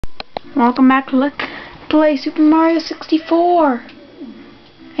Welcome back to Let's Play Super Mario 64.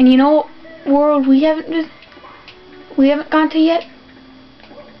 And you know what world we haven't gone to yet?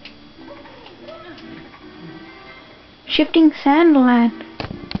 Shifting Sandland.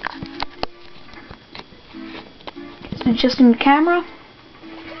 Adjusting the camera.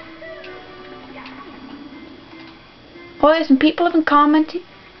 Oh yeah, some people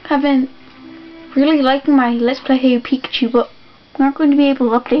have been really liking my Let's Play Hey Pikachu, but I'm not going to be able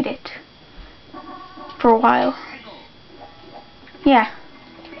to update it for a while. Yeah.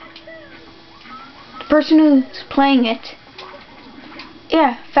 The person who's playing it,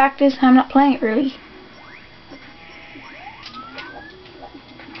 yeah, fact is I'm not playing it really.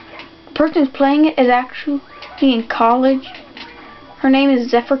 The person who's playing it is actually in college. Her name is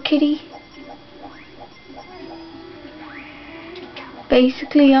Zephyr Kitty.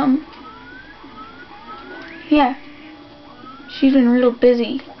 Basically, yeah, she's been real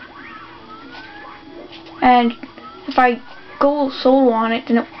busy. And if I go solo on it,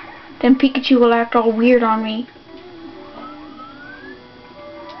 then Pikachu will act all weird on me.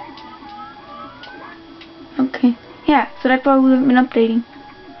 Okay, yeah, so that's why we haven't been updating.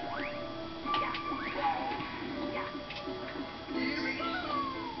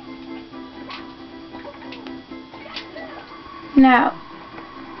 Now,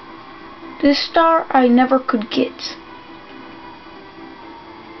 this star I never could get.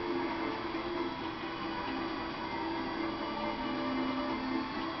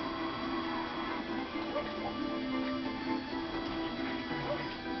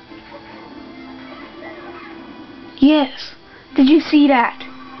 Yes, did you see that?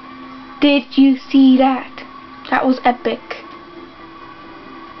 Did you see that? That was epic.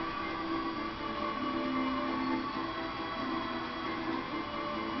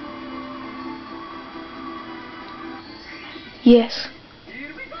 Yes.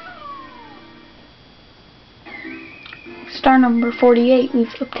 Star number 48 we've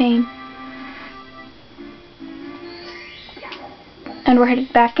obtained. And we're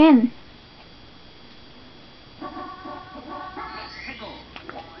headed back in.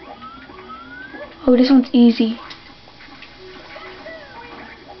 Oh, this one's easy.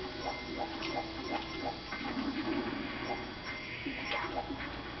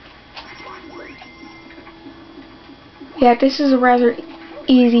 Yeah, this is a rather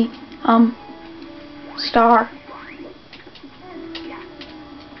easy, star.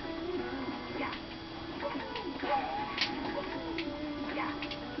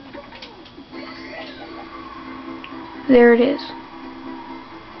 There it is.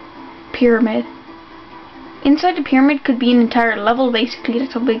 Pyramid. Inside the pyramid could be an entire level, basically.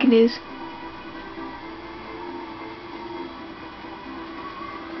 That's how big it is.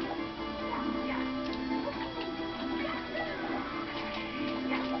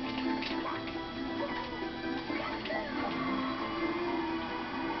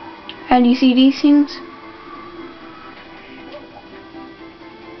 And you see these things?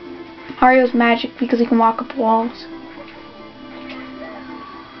 Mario's magic because he can walk up walls.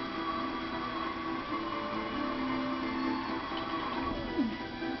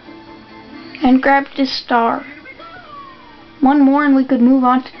 And grab this star. One more and we could move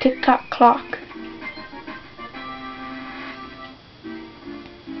on to Tick-Tock Clock.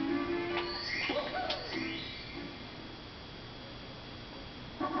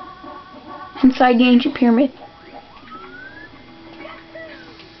 Inside the ancient pyramid.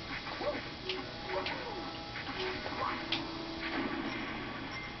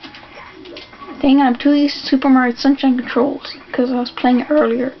 Dang it, I'm too used to Super Mario Sunshine controls because I was playing it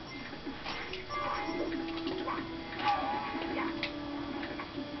earlier.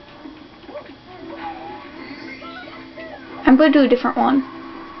 I'm going to do a different one.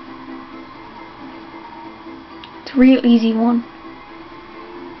 It's a real easy one.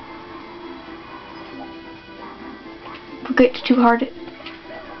 Forget too hard.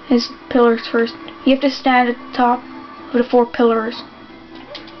 His pillars first. You have to stand at the top of the 4 pillars.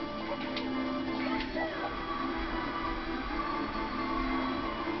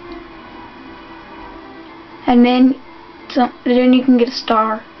 And then you can get a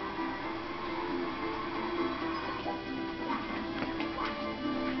star.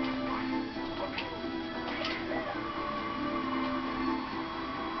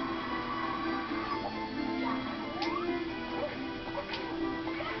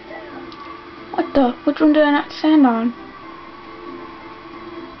 What the? Which one did I not stand on?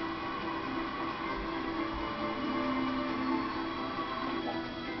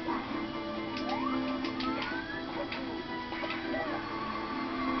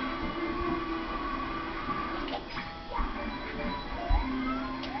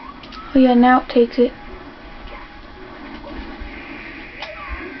 Oh yeah, now it takes it.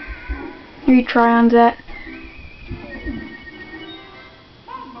 Retry on that.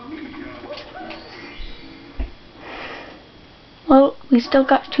 Well, we still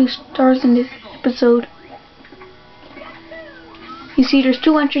got 2 stars in this episode. You see, there's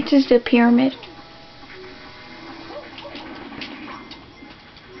 2 entrances to the pyramid.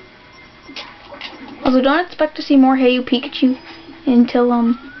 Also, don't expect to see more Hey You Pikachu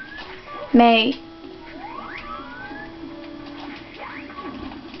until May.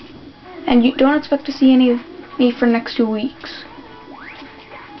 And you don't expect to see any of me for the next 2 weeks.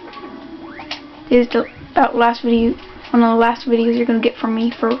 This is that last video, one of the last videos you're gonna get from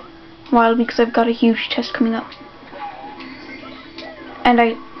me for a while, because I've got a huge test coming up. And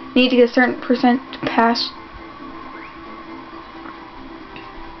I need to get a certain percent to pass.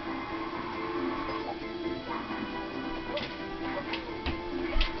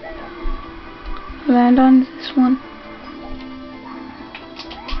 Land on this one.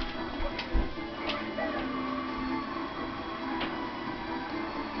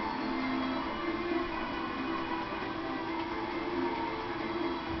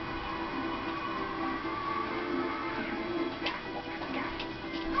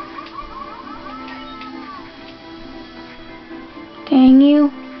 Dang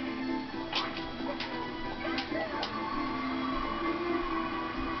you.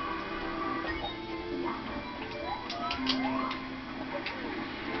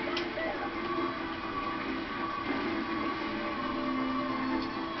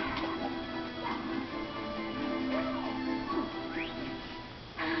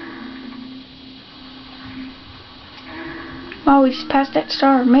 Wow, we just passed that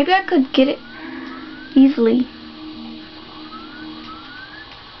star. Maybe I could get it easily.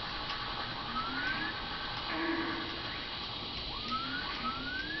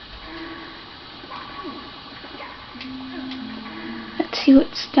 Let's see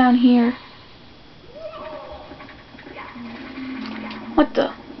what's down here. What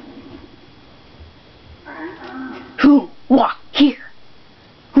the? Who walk here?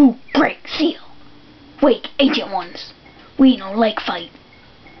 Who break seal? Wake ancient ones. We no like fight.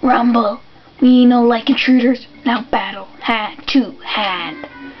 Rumble. We no like intruders. Now battle hand to hand.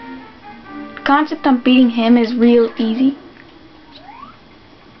 The concept on beating him is real easy.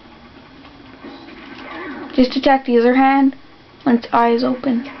 Just attack the other hand when its eye is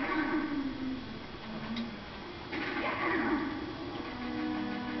open.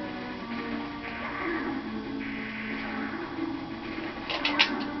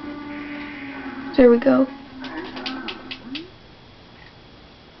 There we go.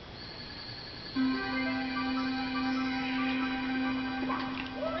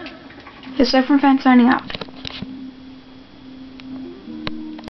 This is Efren Fan signing out.